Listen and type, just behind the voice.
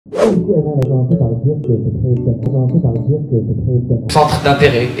Centre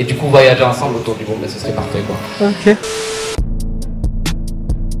d'intérêt, et du coup voyager ensemble autour du monde, mais ce serait parfait quoi. Ok.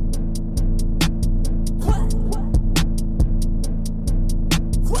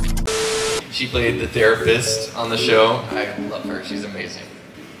 She played the therapist on the show. I love her, she's amazing.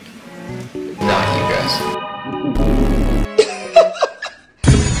 Not you guys.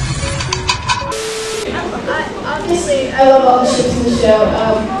 Obviously, I love all the ships in the show.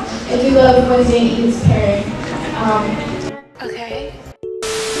 I do love Wednesday and Edith's pairing. Okay.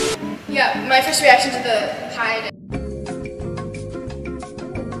 Yeah, my first reaction to the hide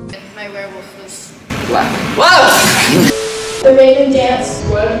and my werewolf was Black. Wow! the raven dance.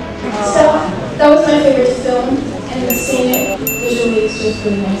 What? So that was my favorite film, and seeing it visually is just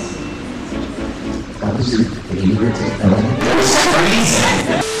really nice. That was your favorite film?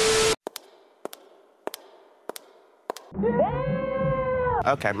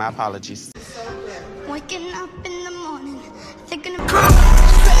 Okay, my apologies. Waking up in the morning, thinking of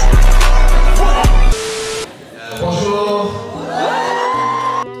Bonjour!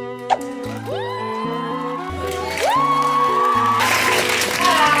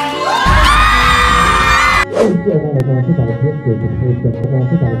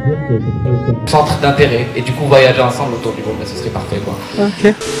 Centre d'intérêt, et du coup voyager ensemble autour du monde, mais ce serait parfait quoi.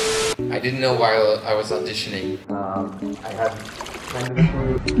 Ok. I didn't know while I was auditioning. I had kind of a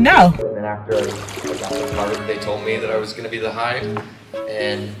clue. No. And then after I got the part, they told me that I was going to be the Hyde,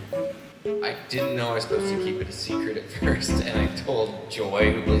 and I didn't know I was supposed to keep it a secret at first, and I told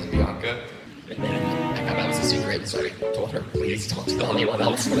Joy, who plays Bianca, and then I found out it was a secret, so I told her, please don't tell anyone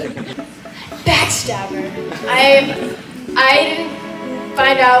else. Backstabber. I didn't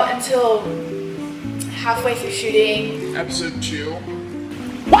find out until halfway through shooting. Episode 2.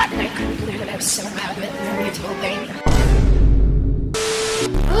 what? And I couldn't believe it. I was so mad with Mary told me.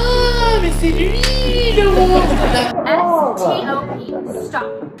 Ah, mais c'est lui le monstre. S-T-O-P. Stop.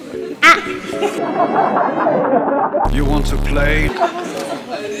 You want to play? I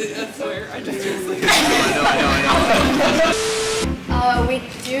swear, I just seriously. I know. We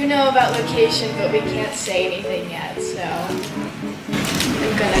do know about location, but we can't say anything yet, so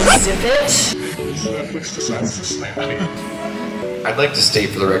I'm gonna zip it. Netflix decides to slam me. I'd like to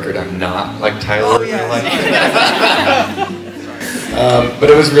state for the record, I'm not like Tyler in real life. But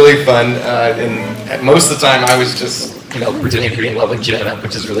it was really fun, and most of the time I was just, pretending to be in love with Jenna,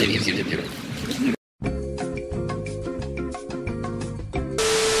 which is really easy to do.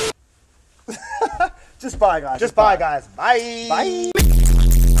 Just bye, guys. Just bye, guys. Bye. Bye.